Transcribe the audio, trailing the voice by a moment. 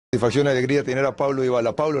Satisfacción y alegría tener a Paulo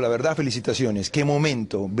DYBALA. Paulo, la verdad, felicitaciones. Qué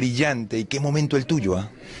momento brillante y qué momento el tuyo, ¿ah?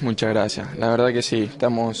 Muchas gracias. La verdad que sí,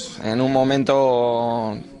 estamos en un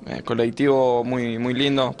momento colectivo muy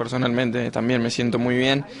lindo. Personalmente también me siento muy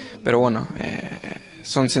bien, pero bueno,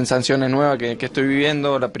 son sensaciones nuevas que estoy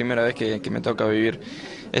viviendo. La primera vez que me toca vivir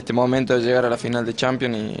este momento de llegar a la final de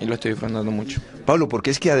Champions y lo estoy disfrutando mucho. Pablo,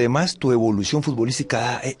 porque es que además tu evolución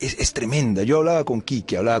futbolística es tremenda. Yo hablaba con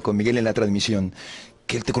Quique, hablaba con Miguel en la transmisión,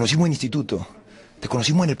 que te conocimos en instituto, te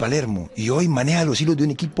conocimos en el Palermo, y hoy maneja los hilos de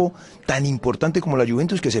un equipo tan importante como la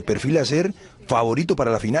Juventus que se perfila a ser favorito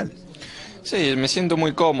para la final. Sí, me siento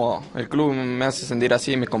muy cómodo. El club me hace sentir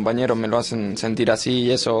así, mis compañeros me lo hacen sentir así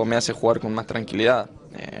y eso me hace jugar con más tranquilidad.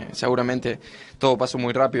 Seguramente todo pasó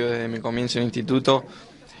muy rápido desde mi comienzo en instituto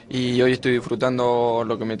y hoy estoy disfrutando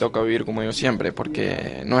lo que me toca vivir, como digo siempre,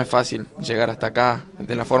 porque no es fácil llegar hasta acá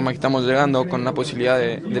de la forma que estamos llegando, con la posibilidad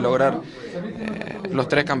de lograr los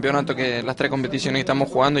 3 campeonatos, las 3 competiciones que estamos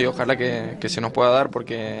jugando, y ojalá que se nos pueda dar,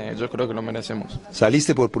 porque yo creo que lo merecemos.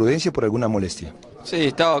 ¿Saliste por prudencia o por alguna molestia? Sí,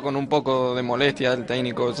 estaba con un poco de molestia. El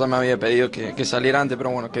técnico ya me había pedido que saliera antes, pero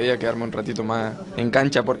bueno, quería quedarme un ratito más en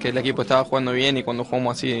cancha porque el equipo estaba jugando bien y cuando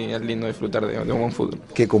jugamos así es lindo disfrutar de un buen fútbol.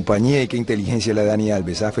 Qué compañía y qué inteligencia la de Dani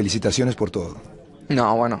Alves, ¿ah? Felicitaciones por todo.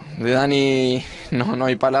 No, bueno, de Dani no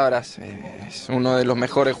hay palabras. Es uno de los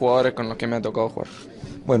mejores jugadores con los que me ha tocado jugar.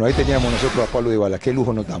 Bueno, ahí teníamos nosotros a Paulo DYBALA. Qué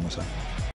lujo nos damos, ¿ah?